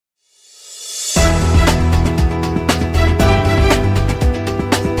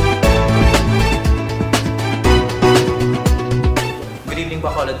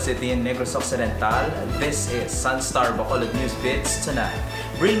City and Negros Occidental, this is SunStar Bacolod NEWSBITS Tonight,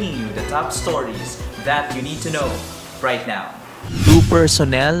 bringing you the top stories that you need to know right now. 2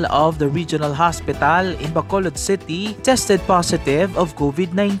 personnel of the regional hospital in Bacolod City tested positive of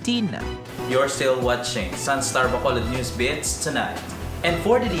COVID-19. You're still watching SunStar Bacolod NEWSBITS Tonight. And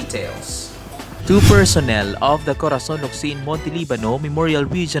for the details, 2 personnel of the Corazon Locsin Montelibano Memorial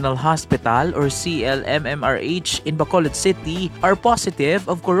Regional Hospital or CLMMRH in Bacolod City are positive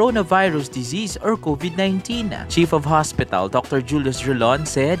of coronavirus disease or COVID-19. Chief of Hospital Dr. Julius Rolon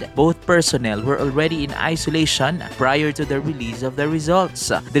said both personnel were already in isolation prior to the release of the results.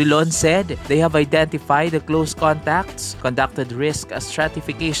 Rolon said they have identified the close contacts, conducted risk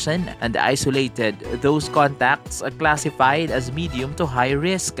stratification, and isolated those contacts classified as medium to high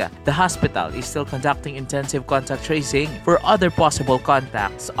risk. The hospital is still conducting intensive contact tracing for other possible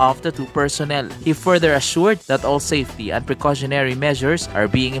contacts of the 2 personnel. He further assured that all safety and precautionary measures are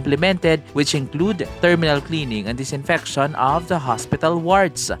being implemented, which include terminal cleaning and disinfection of the hospital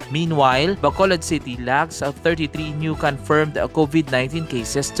wards. Meanwhile, Bacolod City lags 33 new confirmed COVID-19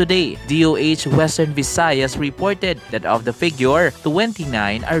 cases today. DOH Western Visayas reported that of the figure,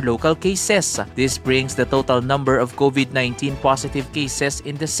 29 are local cases. This brings the total number of COVID-19 positive cases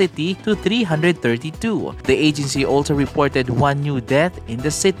in the city to 332. The agency also reported 1 new death in the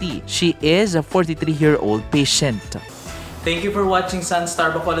city. She is a 43-year-old patient. thank you for watching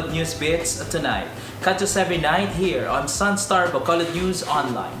SunStar Bacolod NEWSBITS Tonight. Catch us every night here on SunStar Bacolod News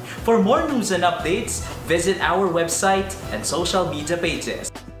Online. For more news and updates, visit our website and social media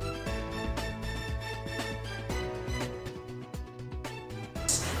pages.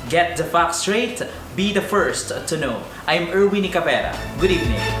 Get the facts straight, be the first to know. I'm Erwin Nicavera. Good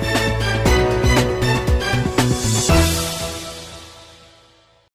evening.